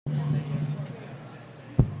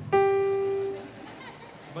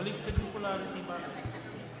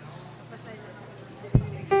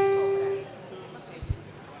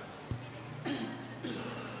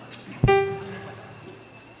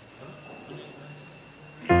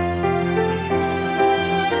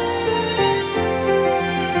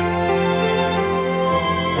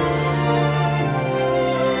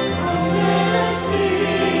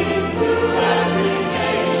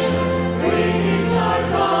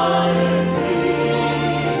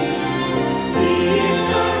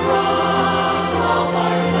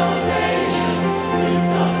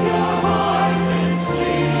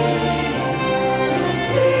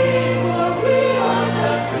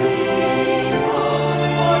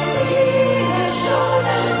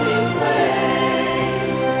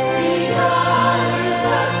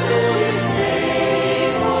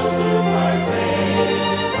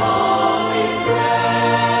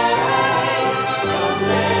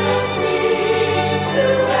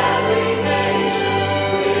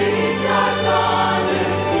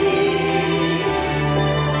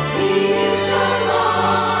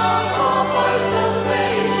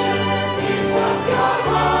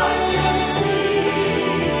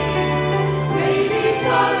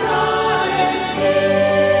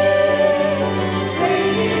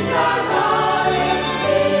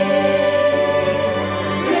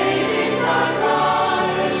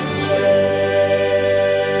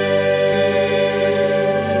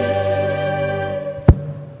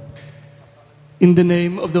In the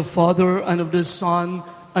name of the Father, and of the Son,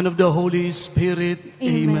 and of the Holy Spirit.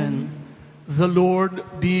 Amen. The Lord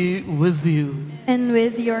be with you. And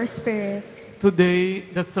with your spirit. Today,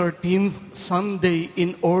 the 13th Sunday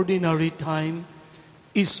in Ordinary Time,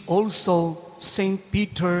 is also St.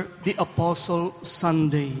 Peter the Apostle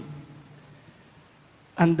Sunday.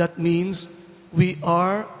 And that means we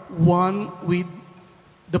are one with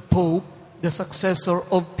the Pope, the successor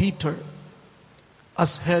of Peter.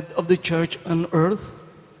 As head of the Church on earth,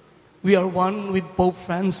 we are one with Pope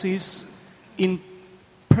Francis in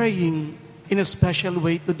praying in a special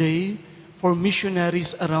way today for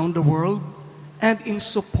missionaries around the world and in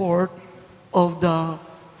support of the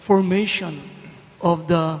formation of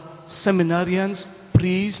the seminarians,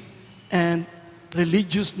 priests, and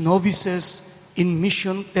religious novices in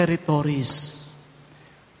mission territories.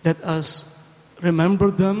 Let us remember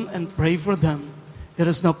them and pray for them. Let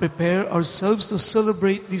us now prepare ourselves to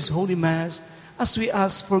celebrate this Holy Mass as we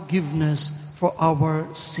ask forgiveness for our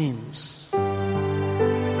sins.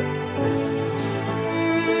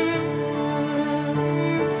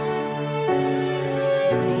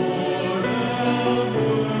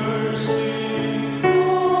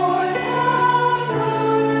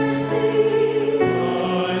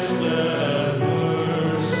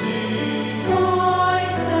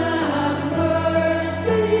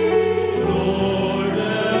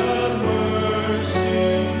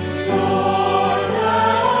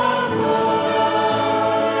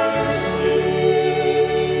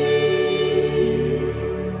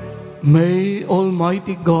 May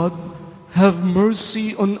Almighty God have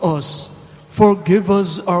mercy on us, forgive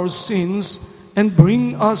us our sins, and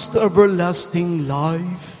bring us to everlasting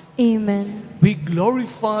life. Amen. We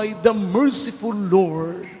glorify the merciful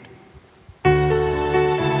Lord.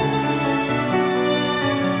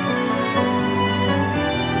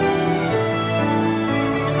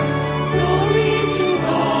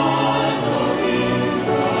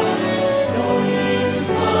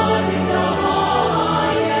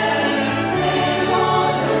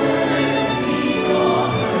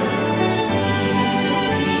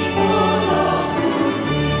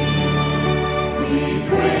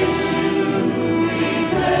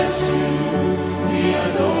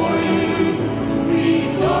 Adore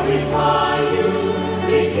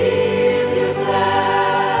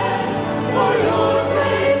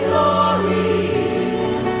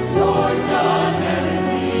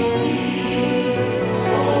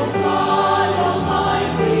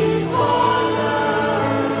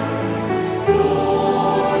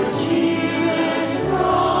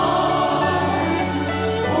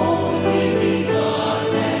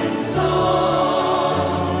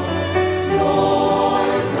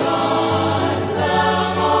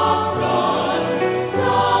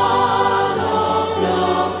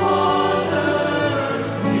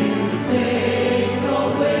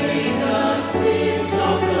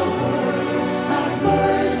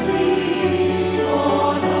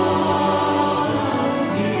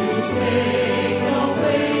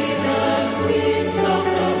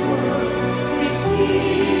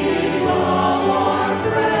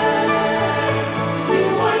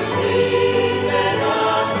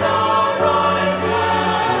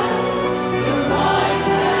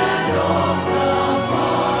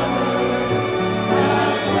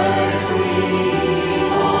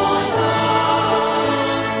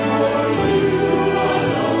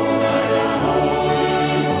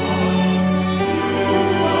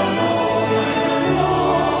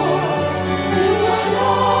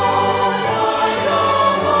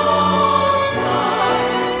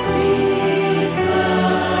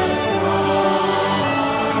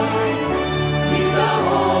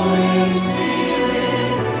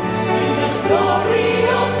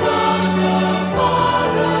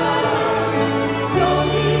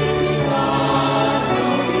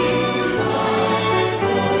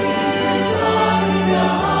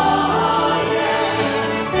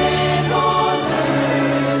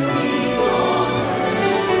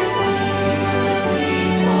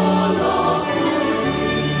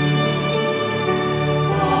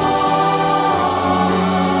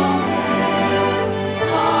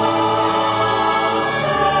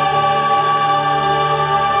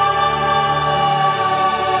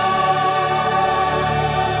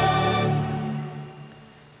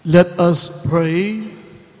Let us pray.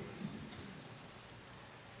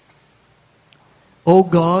 O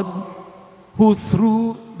God, who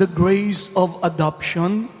through the grace of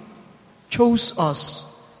adoption chose us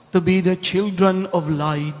to be the children of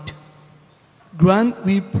light, grant,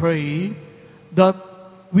 we pray, that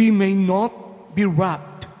we may not be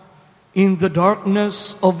wrapped in the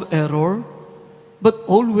darkness of error, but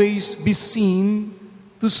always be seen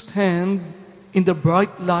to stand in the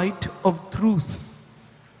bright light of truth.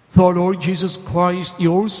 Through our Lord Jesus Christ,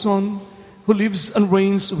 your Son, who lives and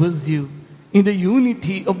reigns with you in the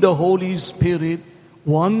unity of the Holy Spirit,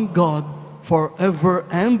 one God, forever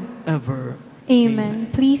and ever.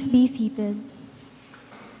 Amen. Please be seated.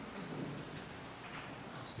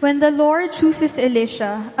 When the Lord chooses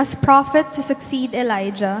Elisha as prophet to succeed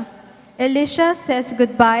Elijah, Elisha says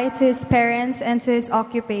goodbye to his parents and to his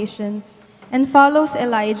occupation and follows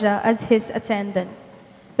Elijah as his attendant.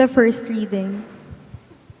 The first reading.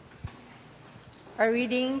 A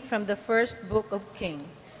reading from the first book of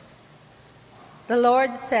Kings. The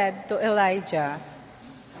Lord said to Elijah,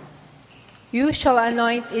 "You shall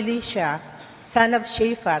anoint Elisha, son of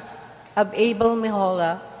Shaphat, of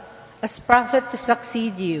Abel-Meholah, as prophet to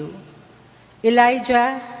succeed you."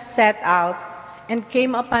 Elijah set out and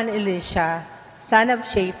came upon Elisha, son of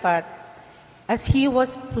Shaphat, as he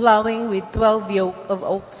was plowing with 12 yoke of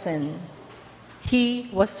oxen. He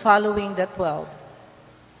was following the 12.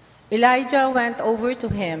 Elijah went over to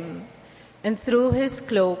him and threw his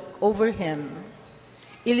cloak over him.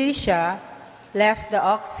 Elisha left the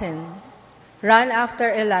oxen, ran after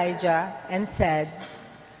Elijah, and said,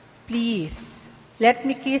 "Please, let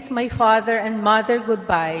me kiss my father and mother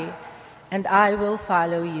goodbye, and I will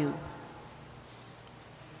follow you."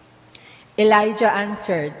 Elijah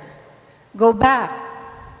answered, "Go back.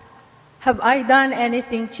 Have I done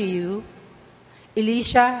anything to you?"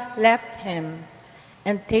 Elisha left him,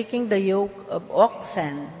 and taking the yoke of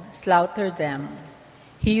oxen, slaughtered them.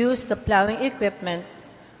 He used the plowing equipment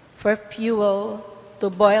for fuel to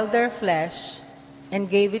boil their flesh and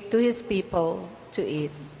gave it to his people to eat.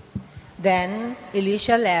 Then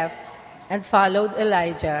Elisha left and followed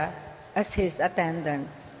Elijah as his attendant.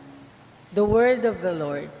 The word of the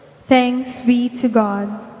Lord. Thanks be to God.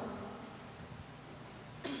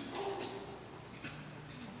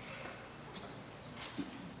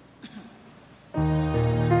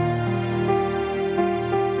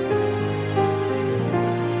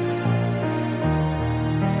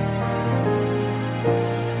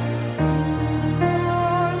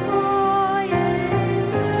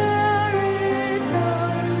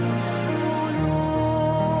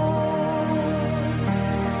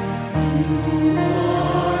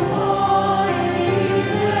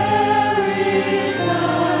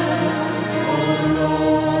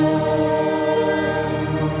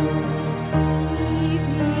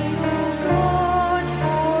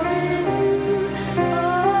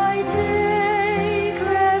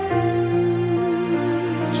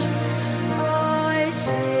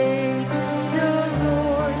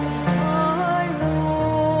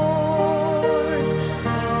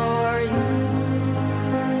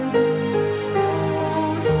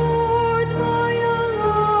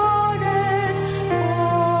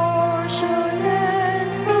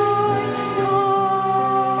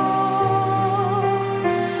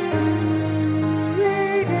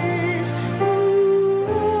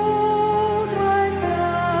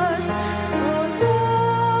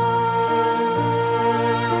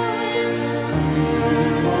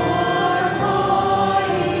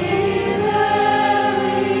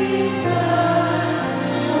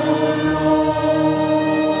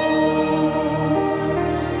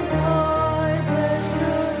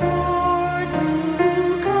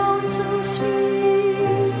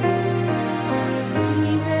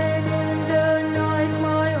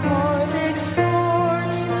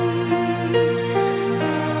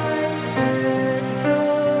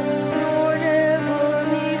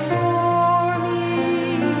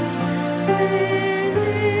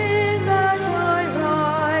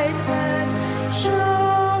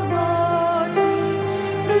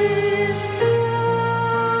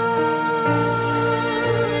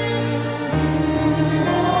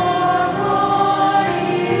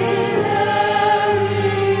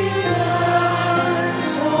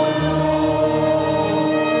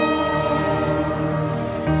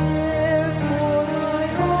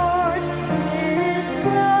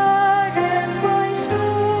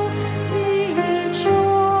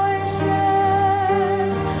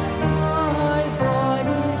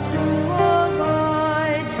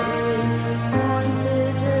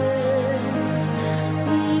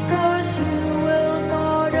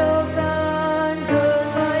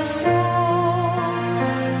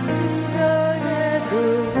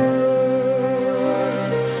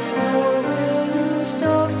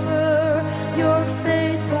 your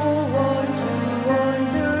faithful one to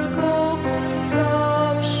undergo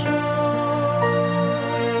corruption.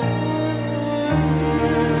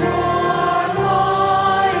 You are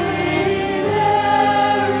my inheritance,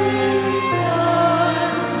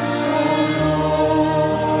 O Lord.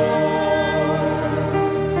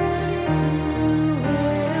 You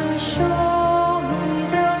will show me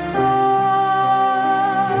the path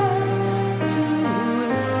to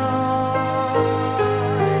life.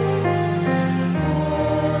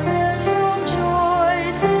 Fullness of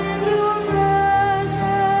joys in your presence,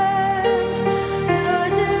 the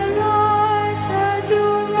delights at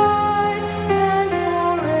your right and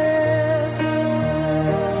forever.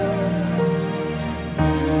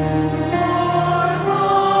 You are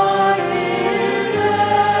my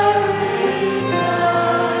inheritance,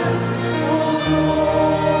 O Lord.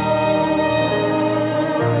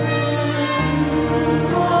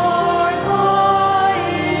 You are my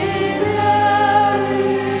inheritance,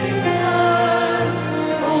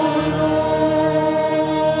 O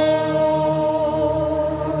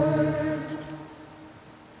Lord.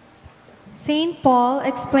 Saint Paul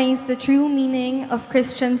explains the true meaning of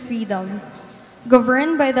Christian freedom.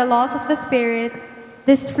 Governed by the laws of the Spirit,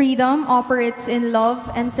 this freedom operates in love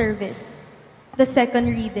and service. The second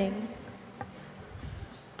reading.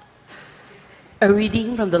 A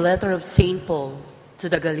reading from the letter of St. Paul to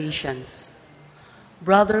the Galatians.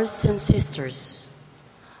 Brothers and sisters,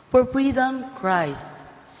 for freedom Christ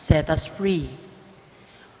set us free.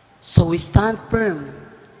 So we stand firm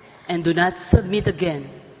and do not submit again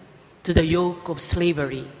to the yoke of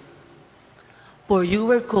slavery. For you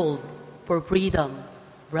were called for freedom,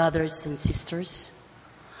 brothers and sisters.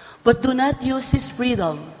 But do not use this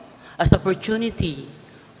freedom as opportunity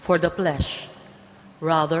for the flesh.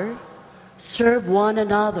 Rather, serve one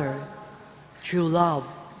another through love.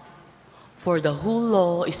 For the whole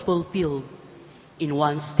law is fulfilled in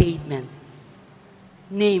one statement,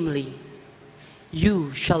 namely,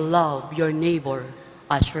 you shall love your neighbor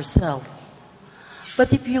as yourself.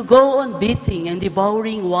 But if you go on beating and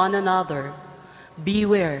devouring one another,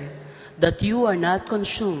 beware that you are not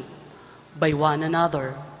consumed by one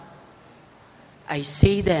another. I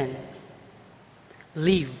say then,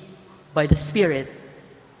 live by the Spirit,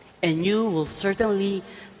 and you will certainly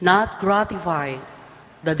not gratify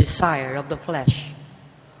the desire of the flesh.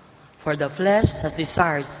 For the flesh has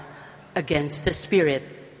desires against the Spirit,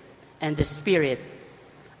 and the Spirit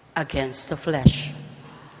against the flesh.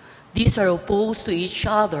 These are opposed to each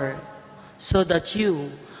other, so that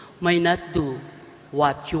you may not do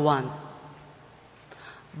what you want.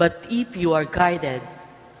 But if you are guided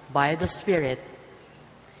by the Spirit,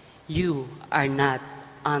 you are not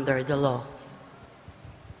under the law.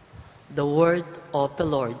 The word of the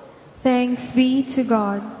Lord. Thanks be to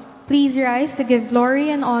God. Please rise to give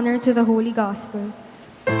glory and honor to the Holy Gospel.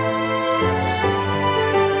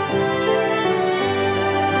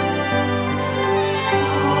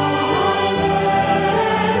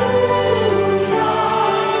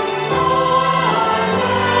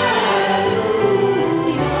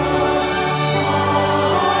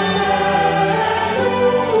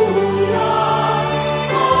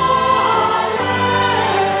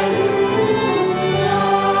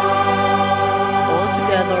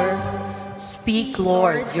 Speak,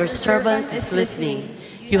 Lord, your servant is listening.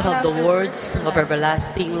 You have the words of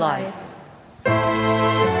everlasting life.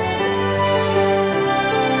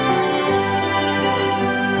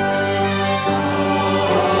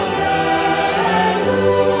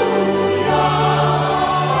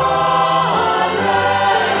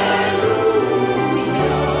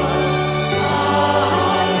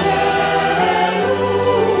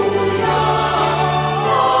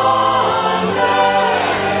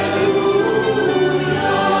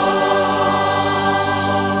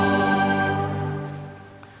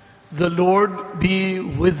 The Lord be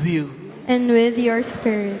with you. And with your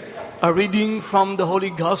spirit. A reading from the Holy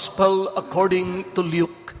Gospel according to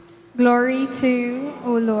Luke. Glory to you,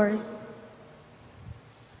 O Lord.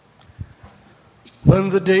 When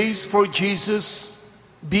the days for Jesus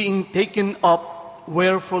being taken up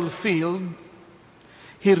were fulfilled,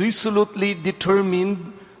 he resolutely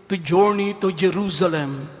determined to journey to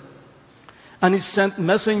Jerusalem, and he sent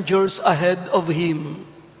messengers ahead of him.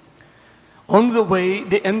 On the way,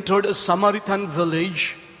 they entered a Samaritan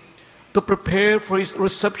village to prepare for his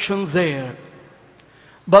reception there.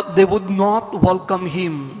 But they would not welcome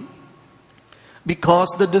him, because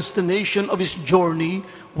the destination of his journey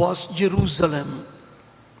was Jerusalem.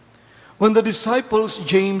 When the disciples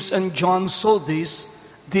James and John saw this,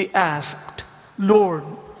 they asked, "Lord,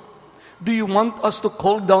 do you want us to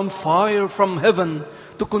call down fire from heaven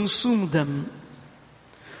to consume them?"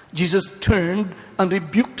 Jesus turned and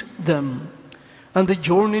rebuked them, and they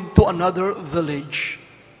journeyed to another village.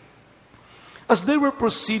 As they were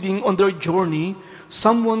proceeding on their journey,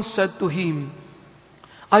 someone said to him,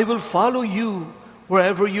 "I will follow you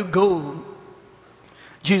wherever you go."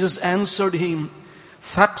 Jesus answered him,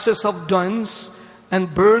 "Foxes have dens,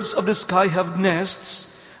 and birds of the sky have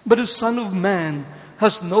nests, but the Son of Man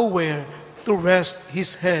has nowhere to rest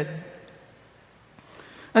his head."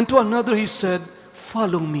 And to another he said,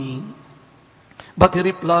 "Follow me." But he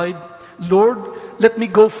replied, "Lord, let me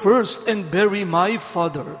go first and bury my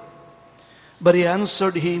father." But he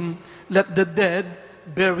answered him, "Let the dead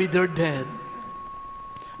bury their dead.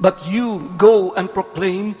 But you go and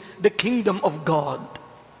proclaim the kingdom of God."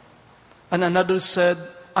 And another said,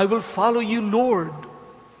 "I will follow you, Lord.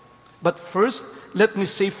 But first, let me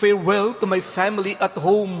say farewell to my family at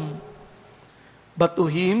home." But to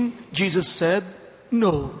him, Jesus said,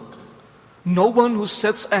 "No. No one who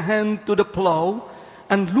sets a hand to the plow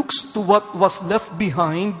and looks to what was left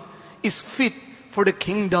behind is fit for the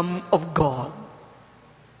kingdom of God."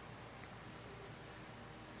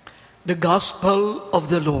 The Gospel of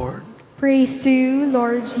the Lord. Praise to you,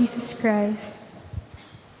 Lord Jesus Christ.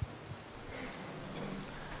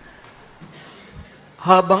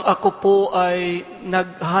 Habang ako po ay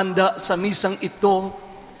naghanda sa misang ito,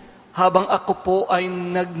 habang ako po ay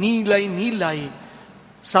nagnilay-nilay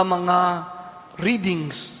sa mga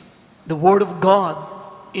readings, the Word of God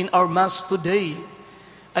in our Mass today,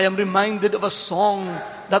 I am reminded of a song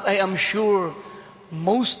that I am sure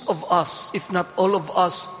most of us, if not all of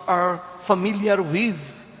us, are familiar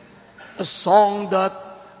with. A song that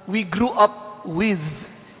we grew up with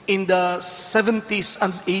in the 70s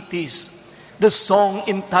and 80s. The song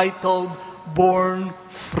entitled, "Born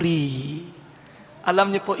Free."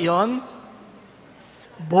 Alam niyo po yon?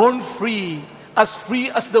 Born free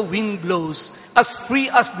as the wind blows, as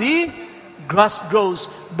free as the grass grows,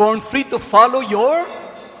 born free to follow your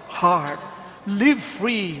heart. Live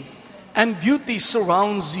free, and beauty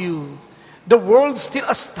surrounds you. The world still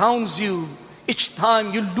astounds you each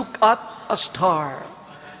time you look at a star.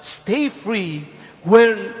 Stay free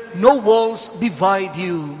where no walls divide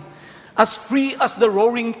you, as free as the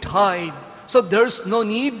roaring tide, so there's no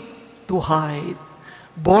need to hide.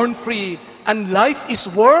 Born free, and life is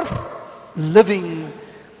worth living.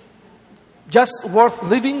 Just worth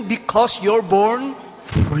living because you're born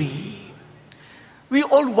free. We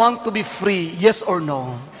all want to be free, yes or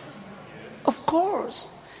no? Of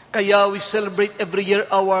course. Kaya we celebrate every year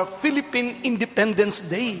our Philippine Independence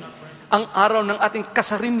Day, ang araw ng ating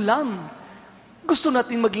kasarinlan. Gusto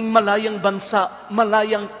natin maging malayang bansa,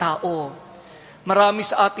 malayang tao. Marami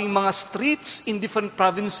sa ating mga streets in different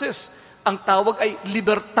provinces, ang tawag ay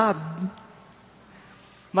libertad.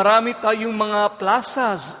 Marami tayong mga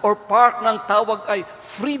plazas or park na ang tawag ay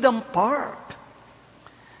Freedom Park.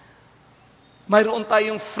 Mayroon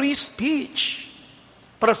tayong free speech.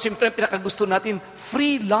 Pero siyempre, ang pinakagusto natin,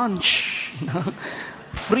 free lunch.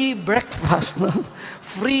 Free breakfast.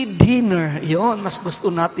 Free dinner. Yon, mas gusto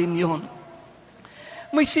natin yon.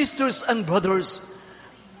 My sisters and brothers,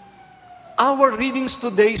 our readings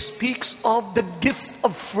today speaks of the gift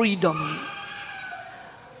of freedom.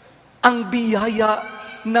 Ang biyaya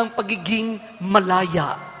ng pagiging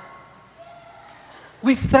malaya.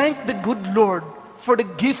 We thank the good Lord for the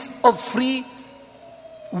gift of free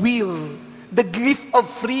will, the gift of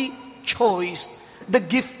free choice, the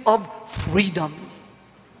gift of freedom.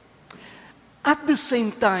 At the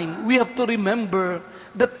same time, we have to remember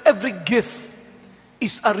that every gift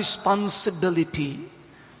is a responsibility.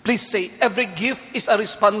 Please say, every gift is a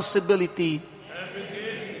responsibility. Every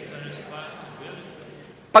gift is a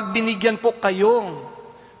responsibility. Pag binigyan po kayo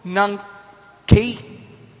ng cake,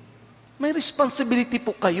 may responsibility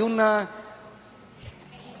po kayo na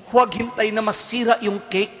huwag hintay na masira yung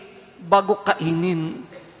cake bago kainin.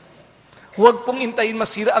 Huwag pong hintayin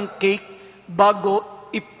masira ang cake bago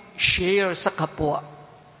i-share sa kapwa.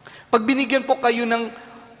 Pag binigyan po kayo ng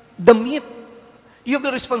damit, you have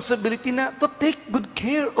the responsibility na to take good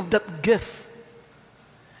care of that gift.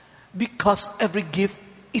 Because every gift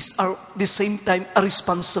is the same time a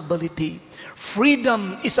responsibility.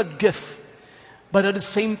 Freedom is a gift, but at the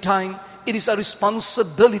same time, it is a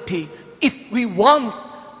responsibility if we want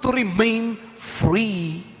to remain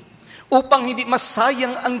free. Upang hindi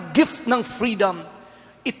masayang ang gift ng freedom,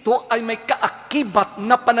 ito ay may kaakibat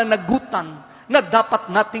na pananagutan na dapat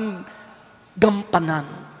nating gampanan.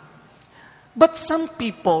 But some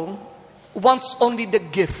people wants only the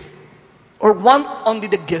gift or want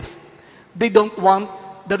only the gift. They don't want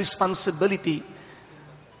the responsibility.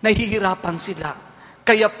 Nahihirapan sila.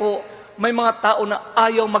 Kaya po, may mga tao na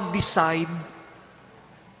ayaw mag-decide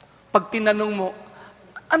Pag tinanong mo,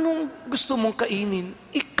 anong gusto mong kainin?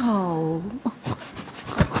 Ikaw.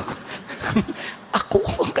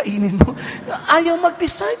 Ako ang kainin mo. Ayaw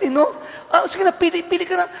mag-decide, no? Sige na, pili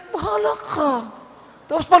ka na. Bahala ka.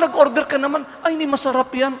 Tapos pag nag-order ka naman, ay, hindi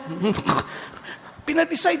masarap yan.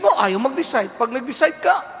 Pinag-decide mo, ayaw mag-decide. Pag nag-decide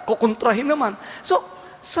ka, kukontrahin naman. So,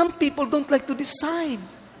 some people don't like to decide.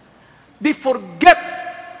 They forget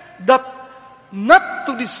that not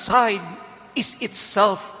to decide is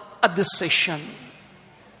itself a decision.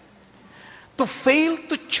 To fail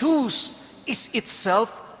to choose is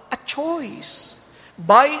itself a choice.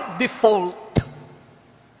 By default.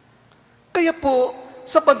 Kaya po,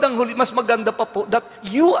 sa bandang huli, mas maganda pa po that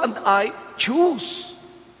you and I choose.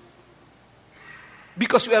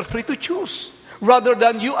 Because we are free to choose. Rather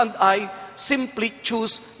than you and I simply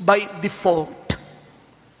choose by default.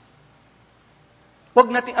 Huwag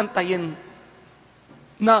nating antayin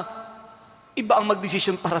na iba ang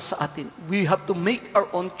magdesisyon para sa atin. We have to make our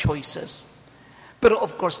own choices. Pero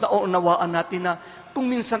of course, nauunawaan natin na kung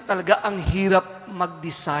minsan talaga ang hirap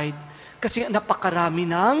mag-decide kasi napakarami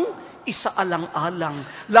ng isaalang-alang.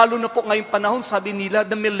 Lalo na po ngayong panahon, sabi nila,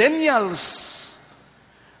 the millennials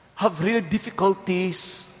have real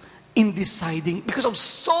difficulties in deciding because of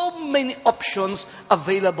so many options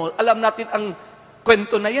available. Alam natin ang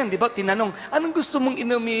kwento na yan, di ba? Tinanong, anong gusto mong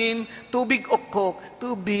inumin? Tubig o Coke?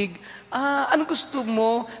 Tubig. Anong gusto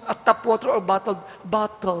mo? Tap water or bottled?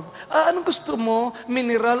 Bottled. Anong gusto mo?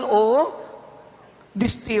 Mineral o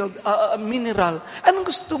distilled? Mineral. Anong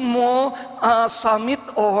gusto mo? Summit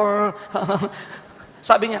or...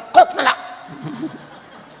 sabi niya, Coke na lang.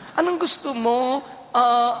 Anong gusto mo?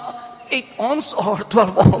 8 ounce or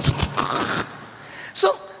 12 ounce?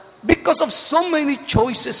 So, because of so many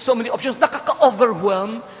choices, so many options,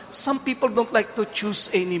 nakaka-overwhelm, some people don't like to choose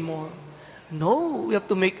anymore. No, we have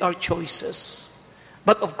to make our choices.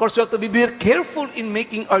 But of course, we have to be very careful in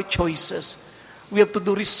making our choices. We have to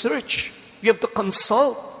do research. We have to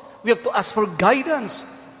consult. We have to ask for guidance.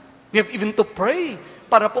 We have even to pray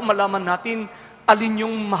para po malaman natin alin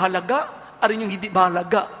yung mahalaga, alin yung hindi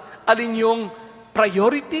mahalaga, alin yung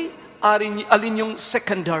priority, alin yung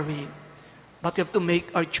secondary. But we have to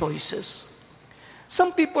make our choices.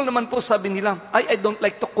 Some people naman po sabi nila, I don't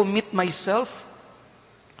like to commit myself.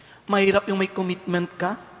 Mahirap yung may commitment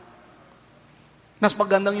ka. Mas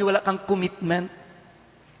magandang yung wala kang commitment.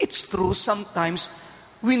 It's true, sometimes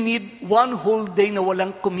we need one whole day na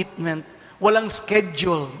walang commitment, walang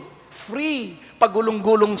schedule, free,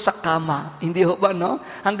 pagulong-gulong sa kama. Hindi ho ba, no?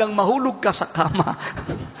 Hanggang mahulog ka sa kama.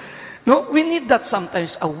 No, we need that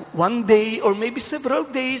sometimes, one day or maybe several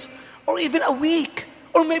days, or even a week,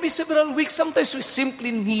 or maybe several weeks. Sometimes we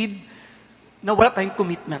simply need na wala tayong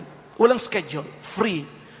commitment, walang schedule, free.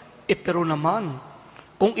 Pero naman,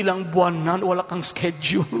 kung ilang buwan na wala kang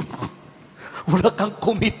schedule, wala kang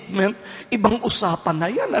commitment, ibang usapan na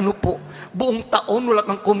yan. Ano po? Buong taon wala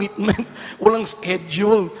kang commitment, walang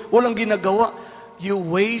schedule, walang ginagawa. You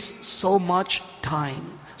waste so much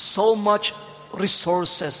time, so much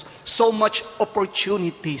resources, so much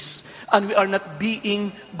opportunities, and we are not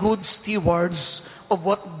being good stewards of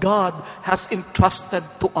what God has entrusted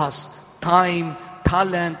to us. Time,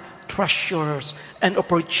 talent, treasures, and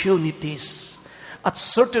opportunities. At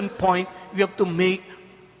certain point, we have to make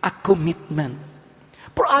a commitment.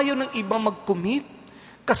 Pero ayaw ng iba mag-commit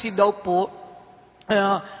kasi daw po,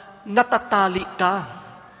 natatali ka.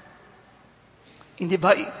 Hindi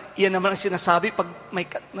ba? Iyan naman ang sinasabi pag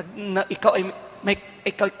ikaw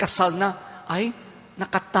ay kasal na, ay,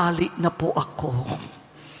 nakatali na po ako.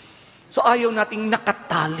 So ayaw nating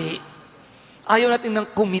nakatali. Ayaw natin ng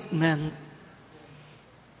commitment.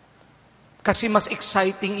 Kasi mas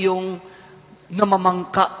exciting yung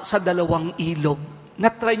namamangka sa dalawang ilog.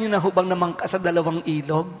 Na-try nyo na hubang namangka sa dalawang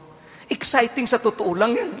ilog? Exciting sa totoo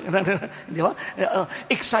lang yan. Di ba?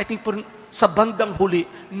 Exciting po sa bandang huli,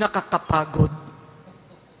 nakakapagod.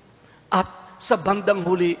 At sa bandang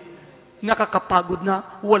huli, nakakapagod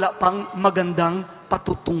na wala pang magandang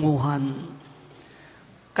patutunguhan.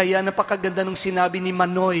 Kaya napakaganda nung sinabi ni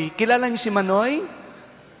Manoy. Kilala niyo si Manoy?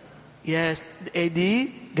 Yes,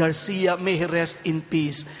 Eddie Garcia, may he rest in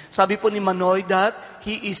peace. Sabi po ni Manoy that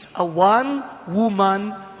he is a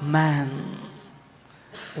one-woman man.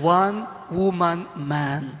 One-woman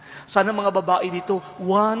man. Sana mga babae dito,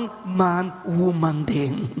 one-man woman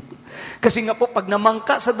din. Kasi nga po, pag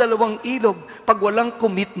namangka sa dalawang ilog, pag walang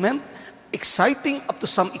commitment, exciting up to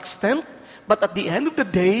some extent, but at the end of the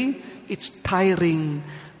day, it's tiring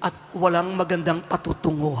at walang magandang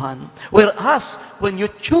patutunguhan. Whereas, when you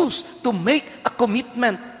choose to make a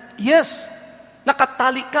commitment, yes,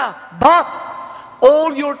 nakatali ka, but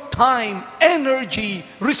all your time, energy,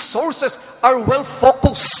 resources are well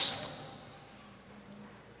focused.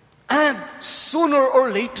 And sooner or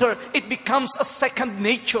later, it becomes a second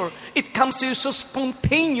nature. It comes to you so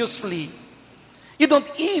spontaneously. You don't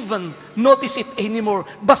even notice it anymore.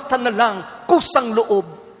 Basta na lang, kusang loob,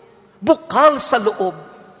 bukal sa loob.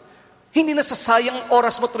 Hindi na sasayang ang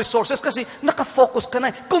oras mo at resources kasi nakafocus ka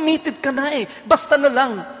na, committed ka na Basta na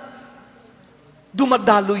lang,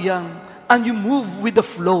 dumadalo yan, and you move with the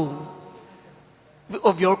flow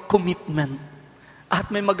of your commitment. At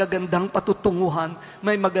may magagandang patutunguhan,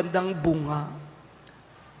 may magandang bunga.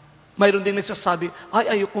 Mayroon din nagsasabi,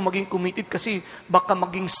 ayoko maging committed kasi baka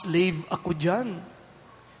maging slave ako dyan.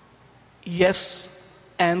 Yes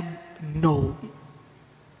and no.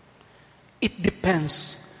 It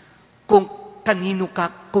depends kung kanino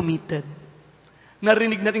ka committed.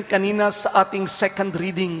 Narinig natin kanina sa ating second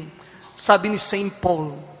reading, sabi ni St.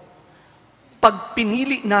 Paul, pag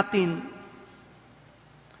pinili natin,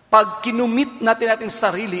 pag kinumit natin ating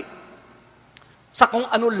sarili sa kung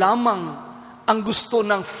ano lamang ang gusto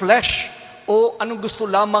ng flesh o anong gusto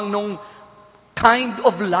lamang ng kind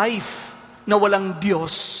of life na walang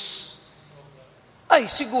Diyos,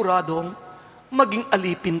 ay siguradong maging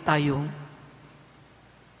alipin tayo.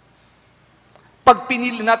 Pag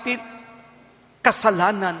pinili natin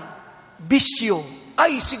kasalanan, bisyo,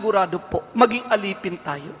 ay sigurado po maging alipin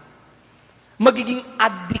tayo. Magiging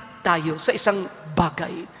addict tayo sa isang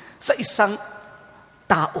bagay, sa isang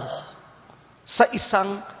tao, sa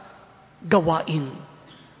isang gawain.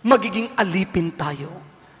 Magiging alipin tayo.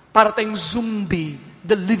 Para tayong zombie,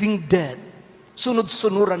 the living dead.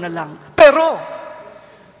 Sunod-sunuran na lang. Pero,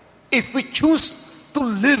 if we choose to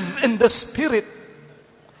live in the Spirit,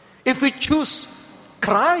 if we choose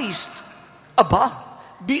Christ,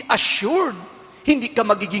 be assured, hindi ka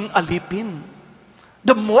magiging alipin.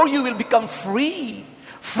 The more you will become free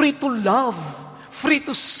to love, free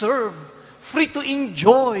to serve, free to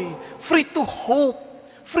enjoy, free to hope,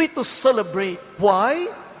 free to celebrate. Why?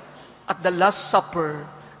 At the Last Supper,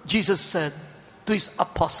 Jesus said to His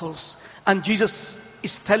apostles, and Jesus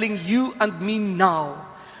is telling you and me now,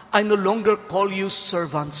 I no longer call you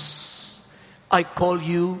servants, I call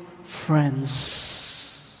you friends.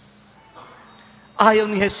 Ayaw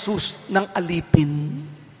ni Jesus ng alipin.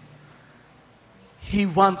 He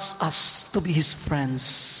wants us to be His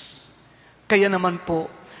friends. Kaya naman po,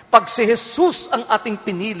 pag si Jesus ang ating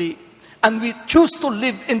pinili, and we choose to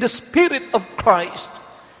live in the Spirit of Christ,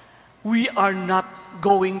 we are not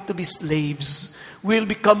going to be slaves. We'll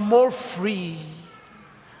become more free.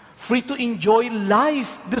 Free to enjoy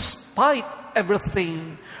life despite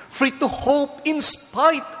everything. Free to hope in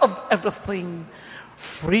spite of everything.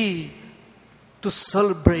 Free to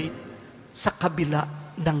celebrate sa kabila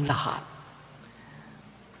ng lahat.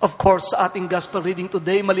 Of course, sa ating gospel reading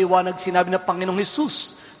today, maliwanag sinabi ng Panginoong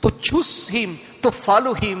Jesus, to choose Him, to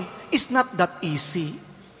follow Him, is not that easy.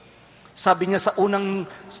 Sabi niya sa unang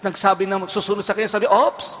nagsabi na susunod sa kanya, sabi,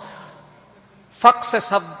 foxes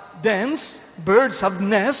have dens, birds have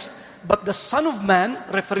nests, but the Son of Man,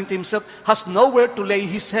 referring to Himself, has nowhere to lay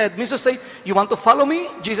His head. Jesus said, you want to follow me?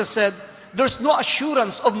 Jesus said, there's no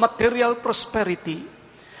assurance of material prosperity.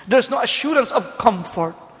 There's no assurance of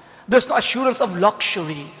comfort. There's no assurance of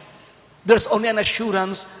luxury. There's only an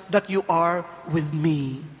assurance that you are with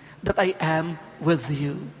me, that I am with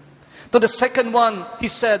you. To the second one, He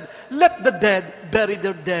said, let the dead bury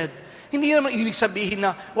their dead. Hindi naman ibig sabihin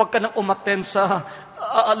na huwag ka nang umattend sa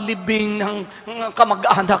libing ng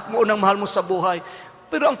kamag-anak mo o ng mahal mo sa buhay.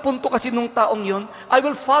 Pero ang punto kasi nung taong yon, I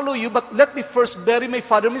will follow you, but let me first bury my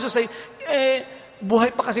father. Means to say,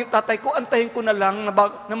 buhay pa kasi tatay ko, antayin ko na lang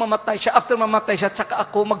na mamatay siya. After mamatay siya, tsaka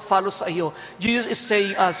ako mag-follow sa iyo. Jesus is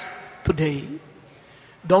saying us today,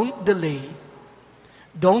 don't delay.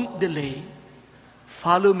 Don't delay.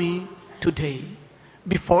 Follow me today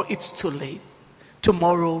before it's too late.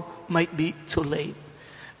 Tomorrow might be too late.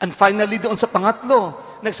 And finally, doon sa pangatlo,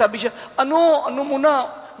 nagsabi siya, ano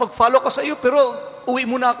muna, mag-follow ka sa iyo, pero uwi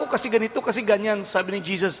muna ako kasi ganito, kasi ganyan. Sabi ni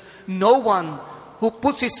Jesus, no one who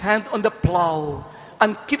puts his hand on the plow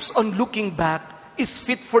and keeps on looking back is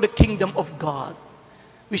fit for the kingdom of God.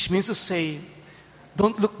 Which means to say,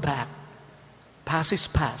 don't look back. Past is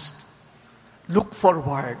past. Look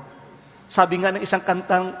forward. Sabi nga ng isang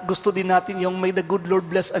kantang, gusto din natin yung may the good Lord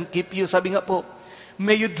bless and keep you. Sabi nga po,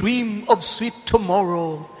 may you dream of sweet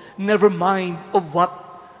tomorrow, never mind of what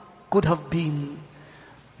could have been.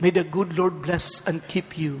 May the good Lord bless and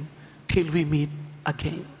keep you till we meet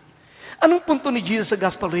again. Anong punto ni Jesus sa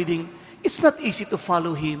gospel reading? It's not easy to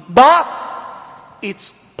follow Him, but it's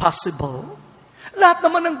possible. Lahat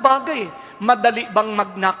naman ng bagay. Madali bang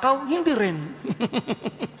magnakaw? Hindi rin.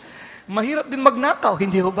 Mahirap din magnakaw,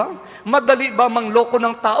 hindi ho ba? Madali ba mangloko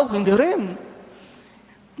ng tao? Hindi rin.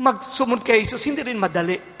 Magsumunod kay Jesus, hindi rin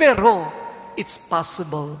madali. Pero, it's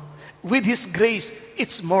possible. With His grace,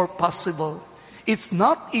 it's more possible. It's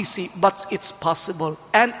not easy, but it's possible.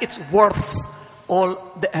 And it's worth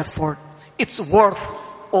all the effort. It's worth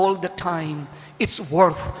all the time. It's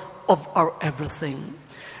worth of our everything.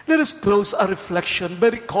 Let us close our reflection by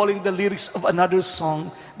recalling the lyrics of another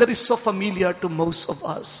song that is so familiar to most of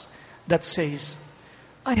us, that says,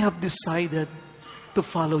 I have decided to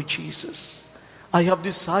follow Jesus. I have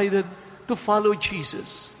decided to follow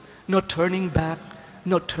Jesus. No turning back,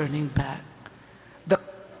 no turning back. The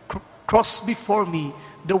cross before me,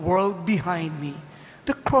 the world behind me.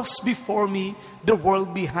 The cross before me, the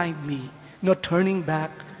world behind me. No turning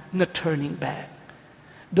back, no turning back.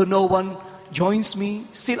 Though no one joins me,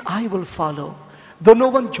 still I will follow. Though no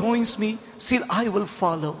one joins me, still I will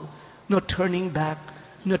follow. No turning back,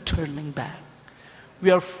 no turning back.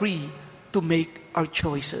 We are free to make our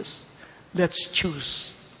choices. Let's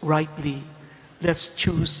choose rightly. Let's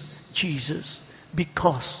choose Jesus,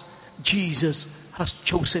 because Jesus has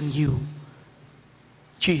chosen you.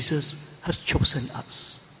 Jesus has chosen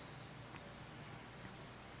us.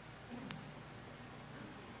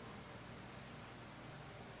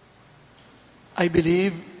 I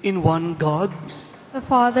believe in one God, the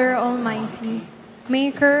Father Almighty,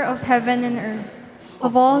 maker of heaven and earth,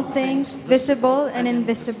 of all things visible and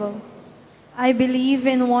invisible. I believe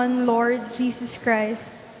in one Lord Jesus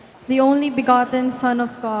Christ, the only begotten Son of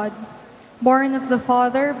God, born of the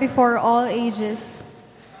Father before all ages,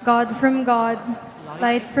 God from God,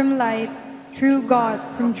 light from light, true God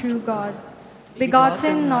from true God,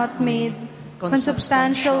 begotten, not made,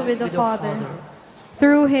 consubstantial with the Father.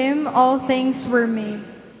 Through Him all things were made.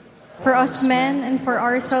 For us men and for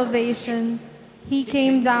our salvation, He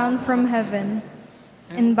came down from heaven,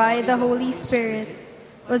 and by the Holy Spirit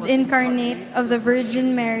was incarnate of the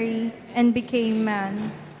Virgin Mary and became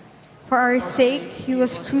man. For our sake He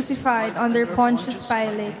was crucified under Pontius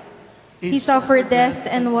Pilate. He suffered death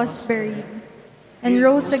and was buried, and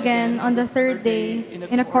rose again on the third day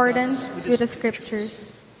in accordance with the Scriptures.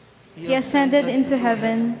 He ascended into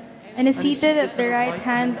heaven and is seated at the right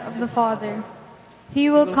hand of the Father. He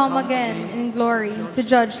will come again in glory to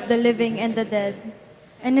judge the living and the dead,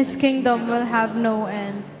 and His kingdom will have no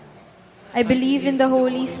end. I believe in the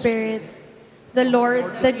Holy Spirit, the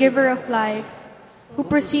Lord, the giver of life, who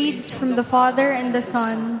proceeds from the Father and the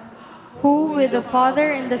Son, who with the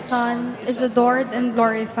Father and the Son is adored and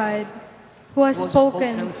glorified, who has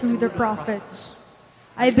spoken through the prophets.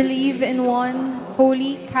 I believe in one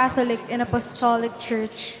holy, Catholic, and Apostolic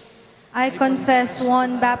Church. I confess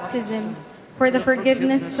one baptism for the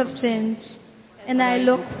forgiveness of sins, and I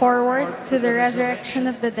look forward to the resurrection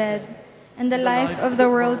of the dead and the life of the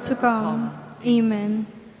world to come. Amen.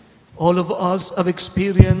 All of us have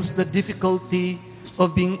experienced the difficulty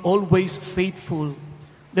of being always faithful.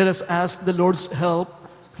 Let us ask the Lord's help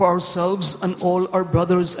for ourselves and all our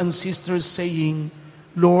brothers and sisters, saying,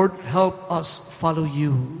 Lord, help us follow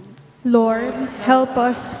you. Lord, help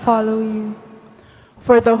us follow you.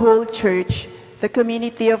 For the whole Church, the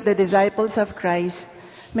community of the disciples of Christ,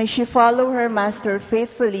 may she follow her Master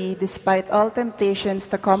faithfully despite all temptations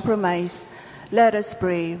to compromise. Let us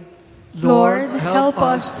pray. Lord, help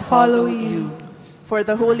us follow you. For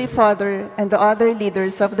the Holy Father and the other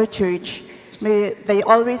leaders of the Church, may they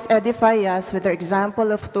always edify us with their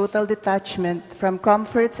example of total detachment from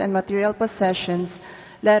comforts and material possessions.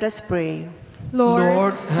 Let us pray.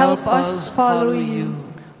 Lord, help us follow you.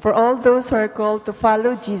 For all those who are called to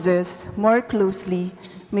follow Jesus more closely,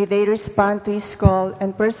 may they respond to His call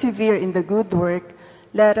and persevere in the good work.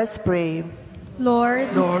 Let us pray. Lord,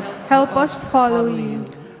 help us follow you.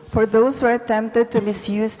 For those who are tempted to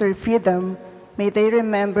misuse their freedom, may they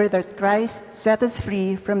remember that Christ set us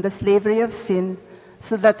free from the slavery of sin,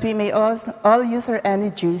 so that we may all use our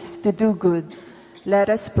energies to do good. Let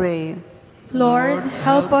us pray. Lord,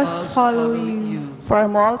 help us follow you. For our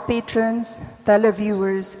mall patrons,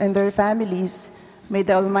 televiewers, and their families, may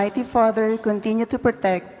the Almighty Father continue to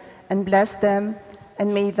protect and bless them,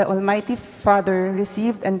 and may the Almighty Father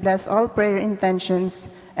receive and bless all prayer intentions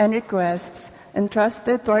and requests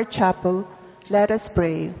entrusted to our chapel. Let us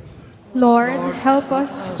pray. Lord, help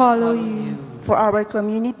us follow you. For our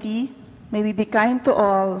community, may we be kind to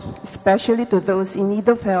all, especially to those in need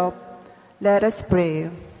of help. Let us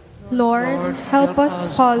pray. Lord, help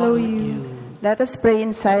us follow you. Let us pray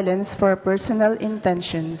in silence for our personal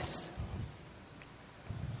intentions.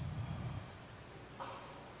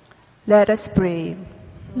 Let us pray.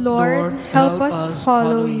 Lord, help us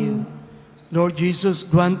follow you. Lord Jesus,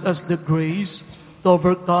 grant us the grace to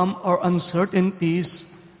overcome our uncertainties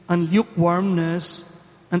and lukewarmness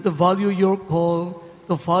and to value your call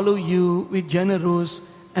to follow you with generous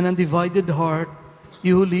and undivided heart,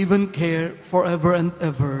 you who live and care forever and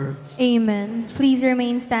ever. Amen. Please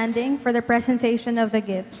remain standing for the presentation of the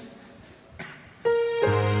gifts.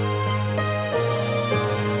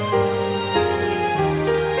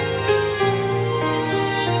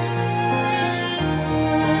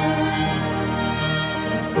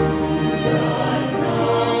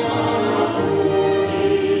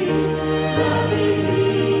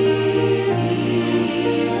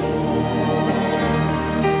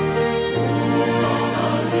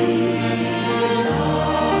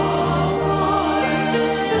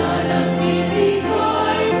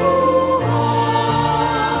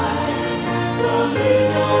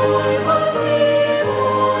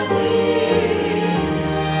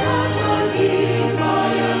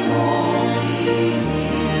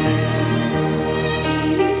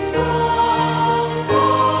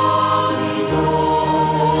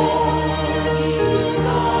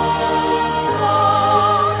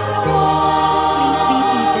 Please be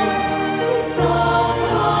seated.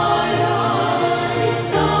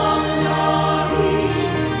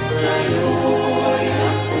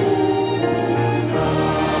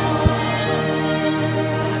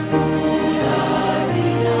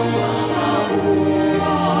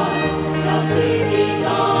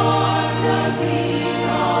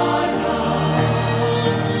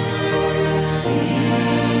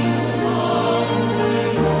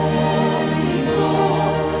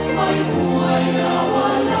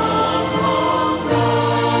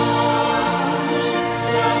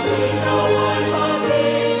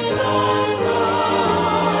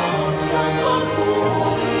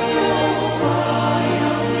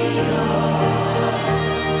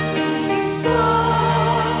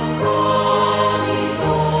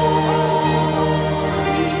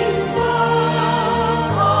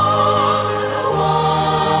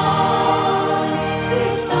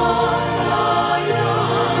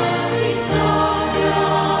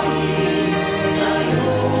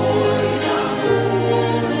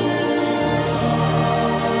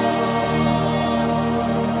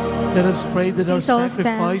 Let us pray that our Please all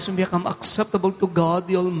sacrifice will become acceptable to God,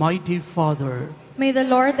 the Almighty Father. May the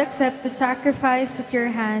Lord accept the sacrifice at your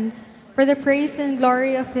hands for the praise and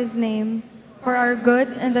glory of his name, for our good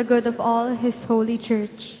and the good of all his holy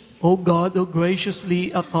church. O God, who graciously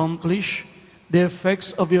accomplish the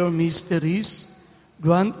effects of your mysteries,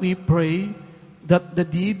 grant, we pray, that the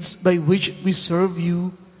deeds by which we serve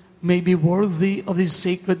you may be worthy of these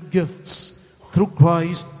sacred gifts, through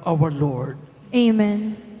Christ our Lord.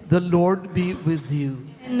 Amen. The Lord be with you.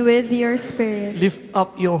 And with your spirit, Lift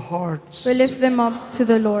up your hearts. we lift them up to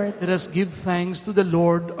the Lord. Let us give thanks to the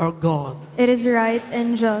Lord our God. It is right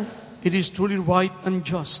and just. It is truly right and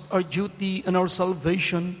just, our duty and our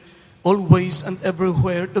salvation, always and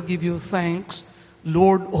everywhere to give you thanks,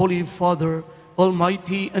 Lord, Holy Father,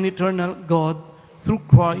 Almighty and eternal God, through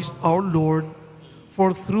Christ our Lord.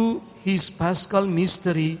 For through his paschal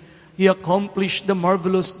mystery, he accomplished the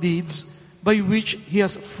marvelous deeds by which he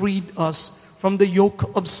has freed us from the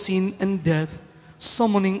yoke of sin and death,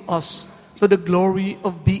 summoning us to the glory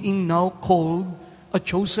of being now called a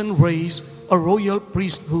chosen race, a royal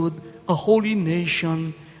priesthood, a holy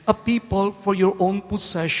nation, a people for your own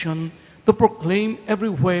possession, to proclaim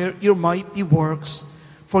everywhere your mighty works.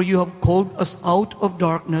 For you have called us out of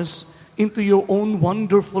darkness into your own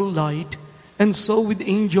wonderful light, and so with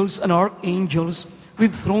angels and archangels,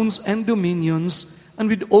 with thrones and dominions, and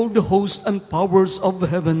with all the hosts and powers of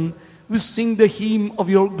heaven, we sing the hymn of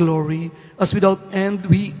your glory, as without end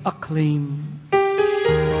we acclaim.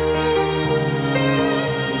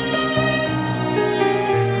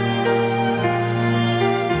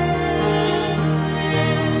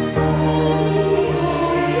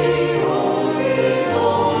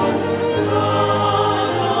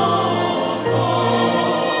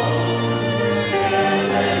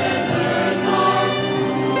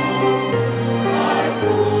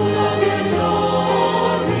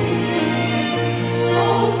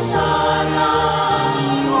 Hosanna,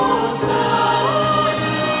 Hosanna.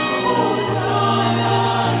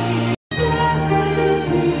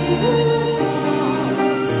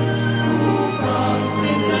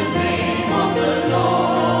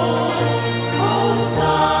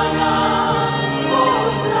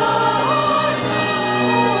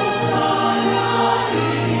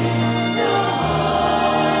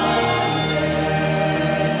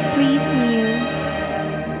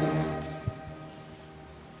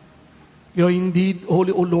 You are indeed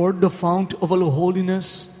holy, O Lord, the fount of all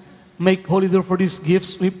holiness. Make holy therefore these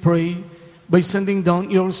gifts, we pray, by sending down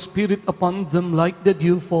your Spirit upon them like the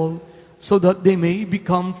dewfall, so that they may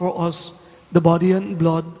become for us the body and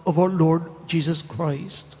blood of our Lord Jesus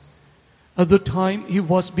Christ. At the time he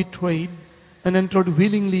was betrayed and entered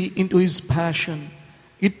willingly into his passion,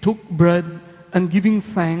 he took bread and giving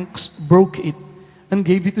thanks, broke it and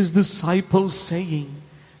gave it to his disciples, saying,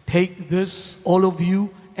 "Take this, all of you,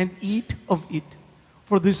 and eat of it,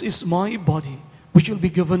 for this is my body, which will be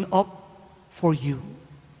given up for you."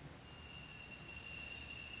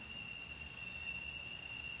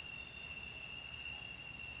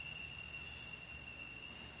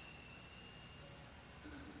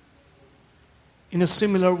 In a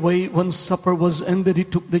similar way, when supper was ended, he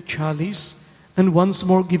took the chalice, and once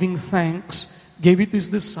more giving thanks, gave it to his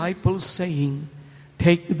disciples, saying,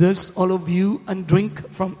 "Take this, all of you, and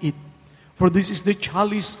drink from it. For this is the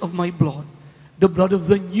chalice of my blood, the blood of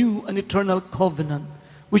the new and eternal covenant,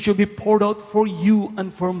 which will be poured out for you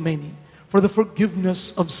and for many, for the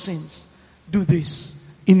forgiveness of sins. Do this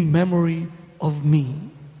in memory of me."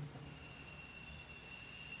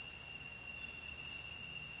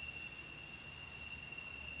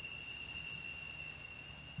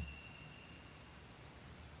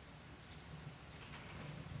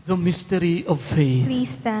 The mystery of faith. Please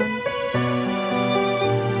stand.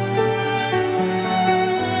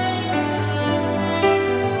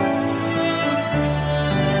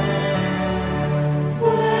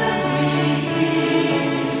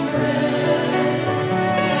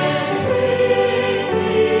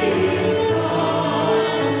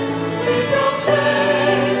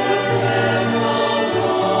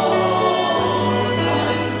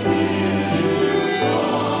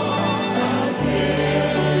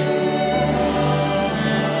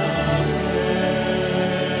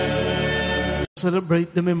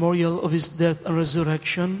 Celebrate the memorial of his death and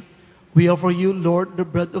resurrection. We offer you, Lord, the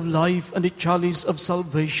bread of life and the chalice of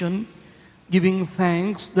salvation, giving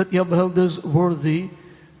thanks that you have held us worthy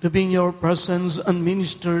to be in your presence and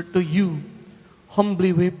minister to you.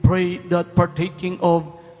 Humbly we pray that, partaking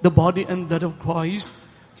of the body and blood of Christ,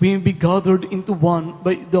 we may be gathered into one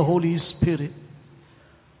by the Holy Spirit.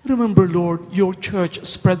 Remember, Lord, your church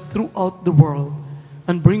spread throughout the world,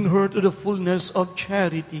 and bring her to the fullness of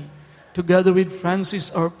charity, together with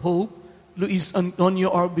Francis our Pope, Luis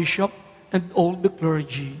Antonio our Bishop, and all the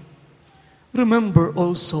clergy. Remember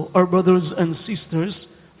also our brothers and sisters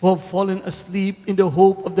who have fallen asleep in the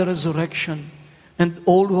hope of the resurrection, and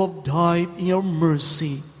all who have died in your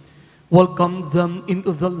mercy. Welcome them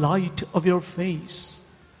into the light of your face.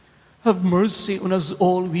 Have mercy on us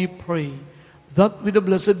all, we pray, that with the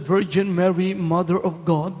Blessed Virgin Mary, Mother of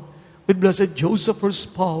God, with Blessed Joseph her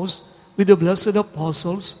spouse, with the blessed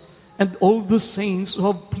apostles, and all the saints who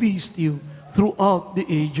have pleased you throughout the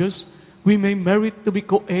ages, we may merit to be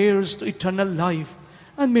co-heirs to eternal life,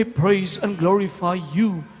 and may praise and glorify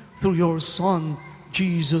you through your Son,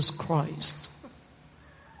 Jesus Christ.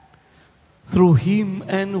 Through him,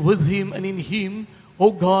 and with him, and in him,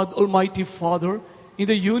 O God, Almighty Father, in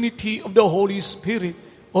the unity of the Holy Spirit,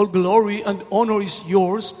 all glory and honor is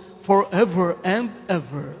yours forever and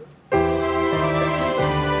ever.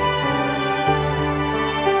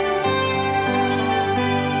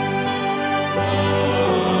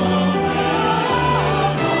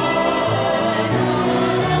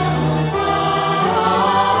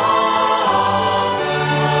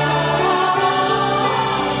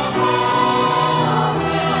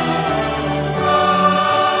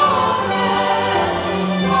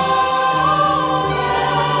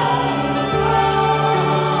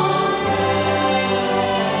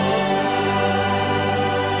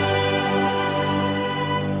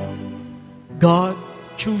 God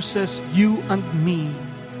chooses you and me.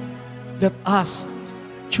 Let us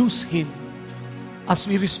choose him. As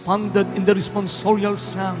we responded in the responsorial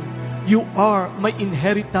psalm, "You are my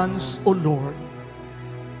inheritance, O Lord."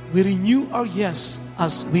 We renew our yes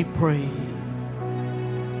as we pray.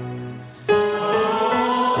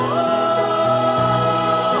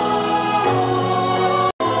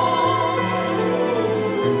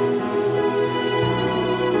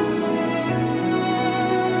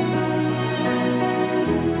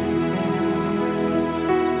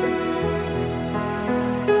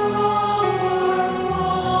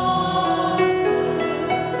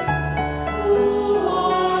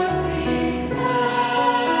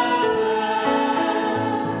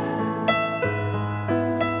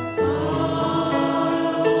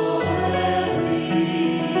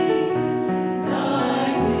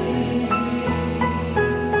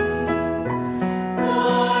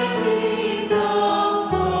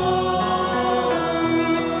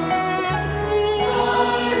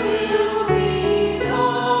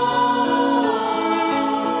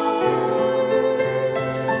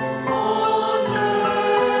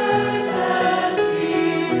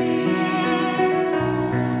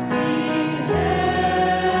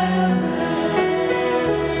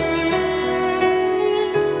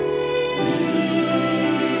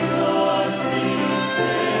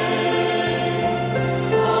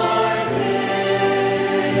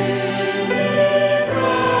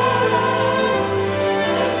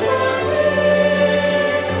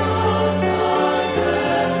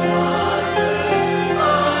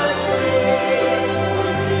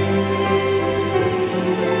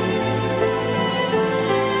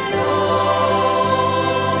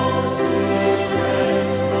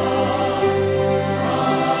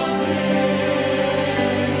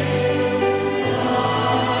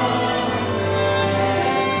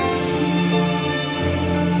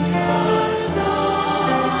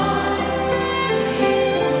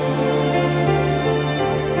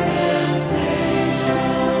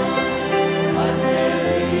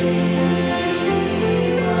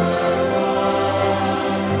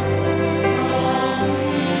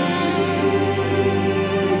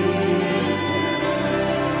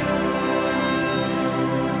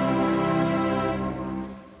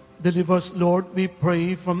 Deliver us, Lord, we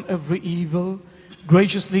pray, from every evil.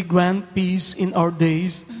 Graciously grant peace in our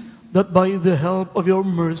days, that by the help of your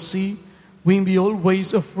mercy we may be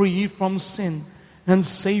always free from sin and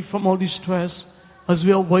safe from all distress, as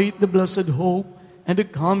we await the blessed hope and the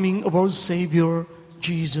coming of our Savior,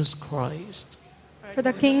 Jesus Christ. For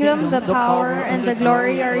the kingdom, the power, and the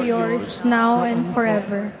glory are yours, now and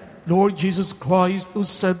forever. Lord Jesus Christ, who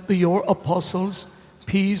said to your apostles,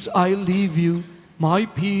 "Peace I leave you, my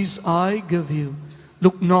peace I give you,"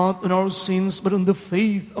 look not on our sins, but on the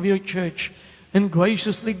faith of your church, and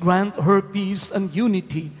graciously grant her peace and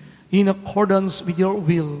unity in accordance with your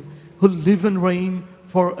will, who live and reign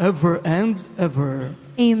forever and ever.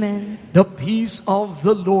 Amen. The peace of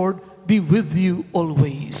the Lord be with you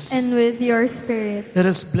always. And with your spirit. Let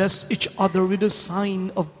us bless each other with a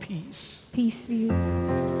sign of peace. Peace be with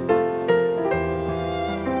you.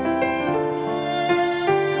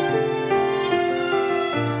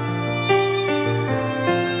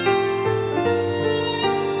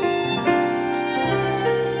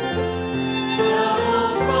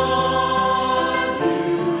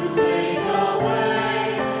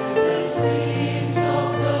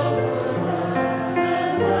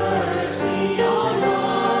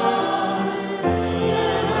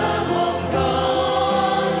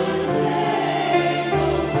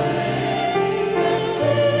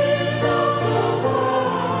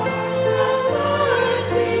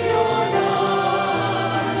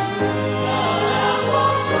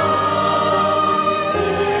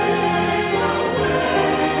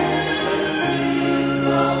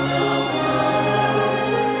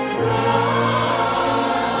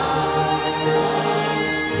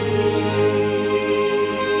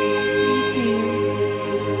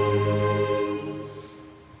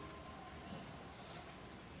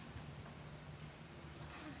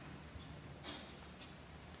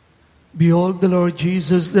 Behold the Lord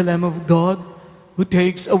Jesus, the Lamb of God, who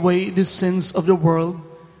takes away the sins of the world.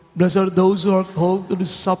 Blessed are those who are called to the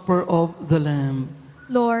supper of the Lamb.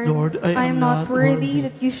 Lord, I am not worthy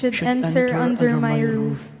that you should enter under my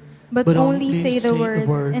roof, but only say the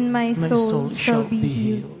word, and my soul shall be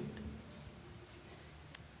healed.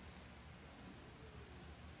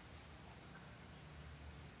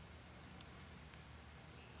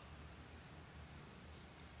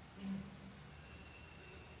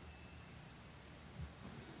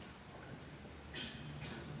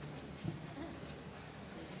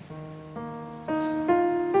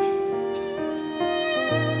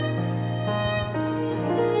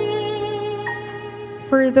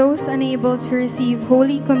 For those unable to receive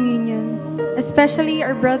Holy Communion, especially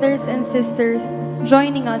our brothers and sisters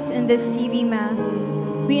joining us in this TV Mass,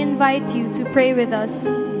 we invite you to pray with us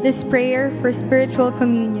this prayer for spiritual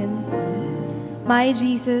communion. My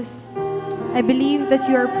Jesus, I believe that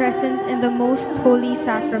you are present in the most holy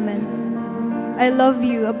sacrament. I love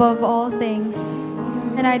you above all things,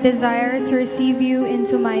 and I desire to receive you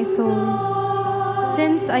into my soul.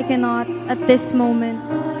 Since I cannot, at this moment,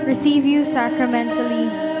 receive you sacramentally,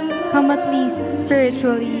 come at least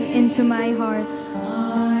spiritually into my heart.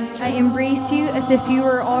 I embrace you as if you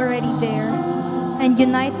were already there, and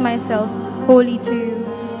unite myself wholly to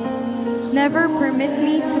you. Never permit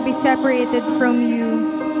me to be separated from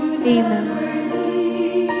you. Amen.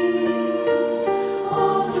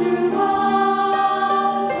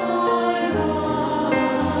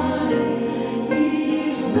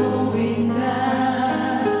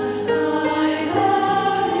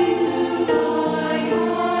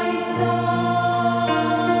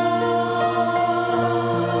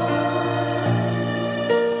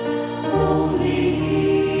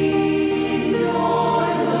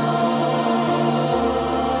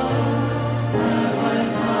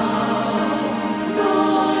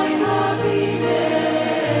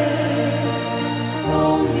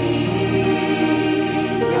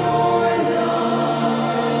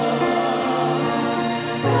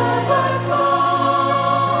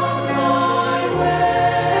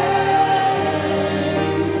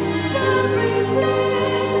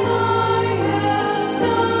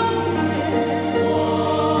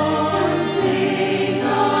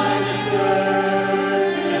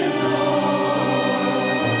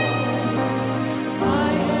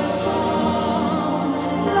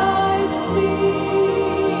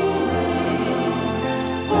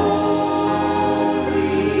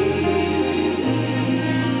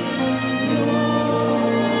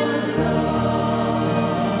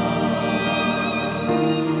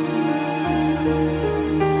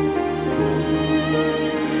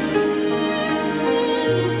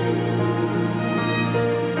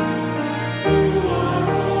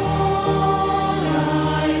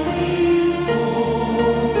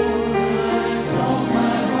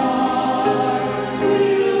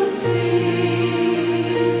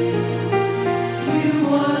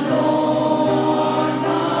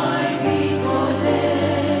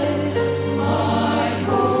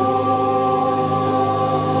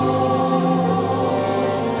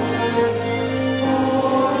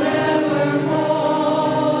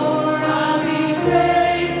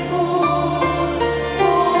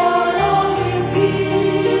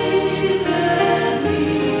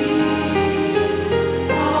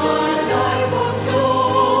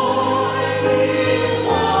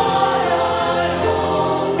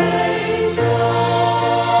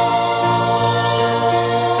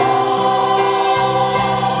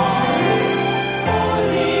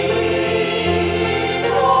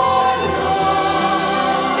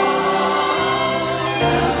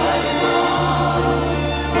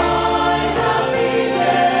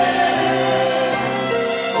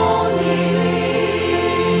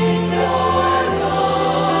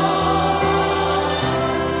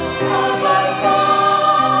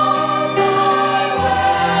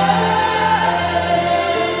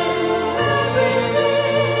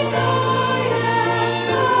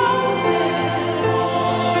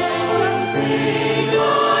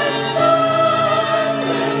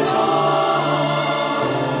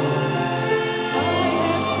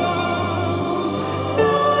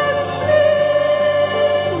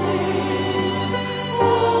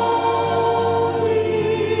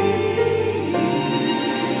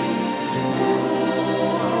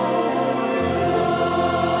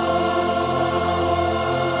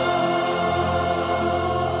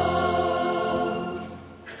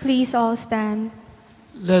 Please all stand.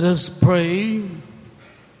 Let us pray.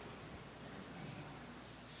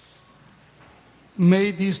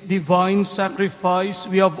 May this divine sacrifice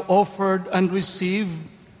we have offered and received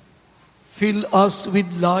fill us with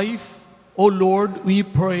life, O Lord, we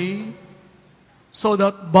pray, so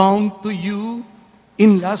that bound to you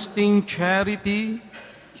in lasting charity,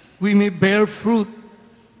 we may bear fruit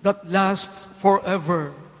that lasts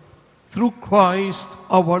forever. Through Christ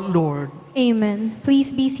our Lord. Amen.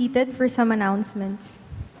 Please be seated for some announcements.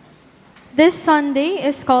 This Sunday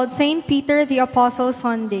is called St. Peter the Apostle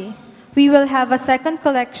Sunday. We will have a second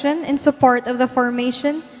collection in support of the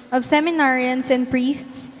formation of seminarians and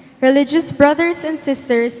priests, religious brothers and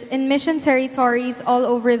sisters in mission territories all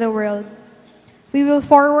over the world. We will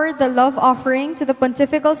forward the love offering to the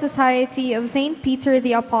Pontifical Society of St. Peter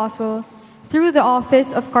the Apostle through the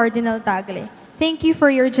office of Cardinal Tagle. Thank you for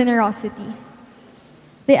your generosity.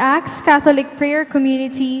 The Acts Catholic Prayer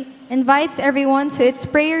Community invites everyone to its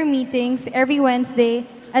prayer meetings every Wednesday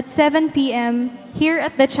at 7 p.m. here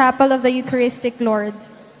at the Chapel of the Eucharistic Lord.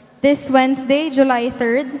 This Wednesday, July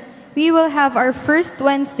 3rd, we will have our first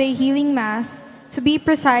Wednesday Healing Mass to be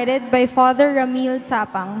presided by Father Ramil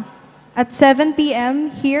Tapang at 7 p.m.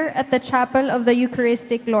 here at the Chapel of the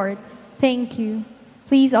Eucharistic Lord. Thank you.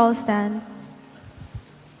 Please all stand.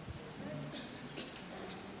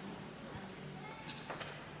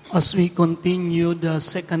 As we continue the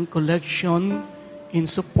second collection in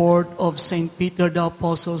support of St. Peter the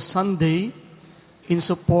Apostle Sunday, in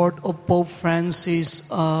support of Pope Francis'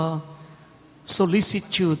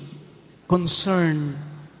 solicitude, concern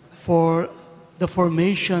for the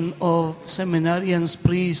formation of seminarians,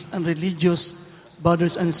 priests, and religious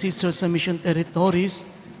brothers and sisters sa mission territories,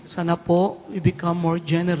 sana po we become more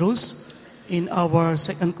generous in our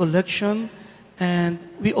second collection, and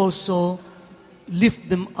we also lift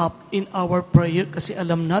them up in our prayer kasi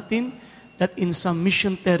alam natin that in some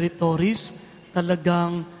mission territories,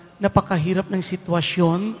 talagang napakahirap ng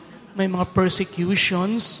sitwasyon, may mga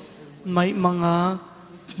persecutions, may mga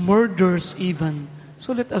murders even.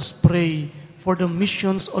 So let us pray for the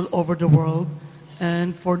missions all over the world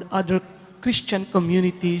and for other Christian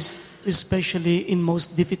communities, especially in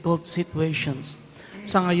most difficult situations.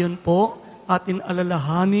 Sa ngayon po, atin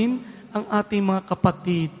alalahanin ang ating mga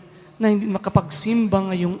kapatid na hindi makapagsimba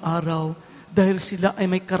ngayong araw dahil sila ay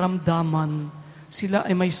may karamdaman, sila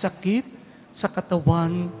ay may sakit sa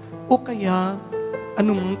katawan o kaya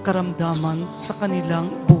anumang karamdaman sa kanilang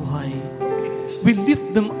buhay. We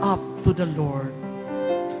lift them up to the Lord.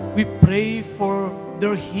 We pray for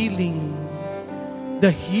their healing, the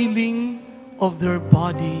healing of their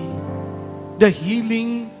body, the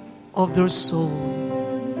healing of their soul,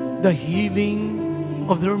 the healing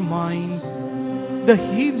of their mind, the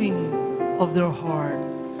healing of their heart.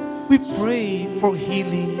 We pray for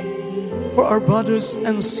healing for our brothers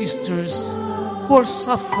and sisters who are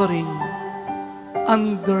suffering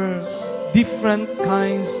under different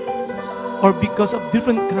kinds or because of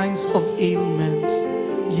different kinds of ailments.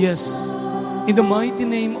 Yes, in the mighty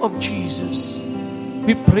name of Jesus,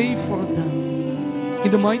 we pray for them. In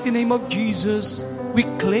the mighty name of Jesus, we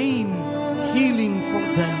claim healing for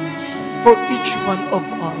them, for each one of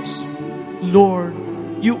us. Lord,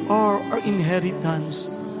 you are our inheritance.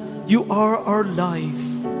 You are our life.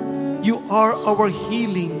 You are our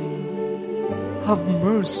healing. Have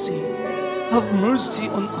mercy. Have mercy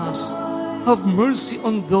on us. Have mercy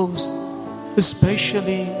on those,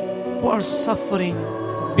 especially who are suffering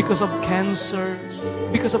because of cancer,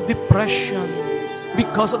 because of depression,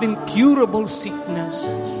 because of incurable sickness,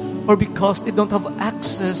 or because they don't have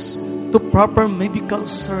access to proper medical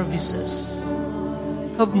services.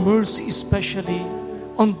 Have mercy especially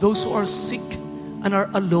on those who are sick and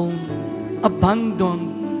are alone,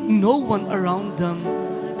 abandoned, no one around them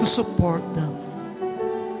to support them.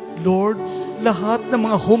 Lord, lahat ng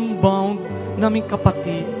mga homebound naming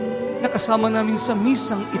kapatid na kasama namin sa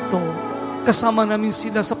misang ito, kasama namin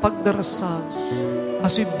sila sa pagdarasal,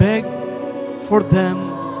 as we beg for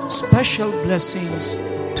them special blessings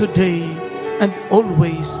today and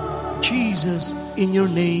always. Jesus, in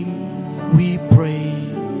your name we pray.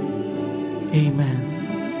 Amen.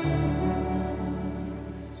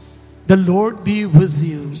 The Lord be with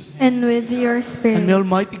you. And with your spirit. And may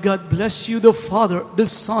Almighty God bless you, the Father, the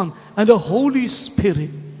Son, and the Holy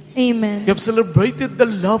Spirit. Amen. You have celebrated the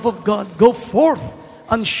love of God. Go forth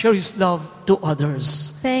and share His love to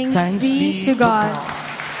others. Thanks be to God.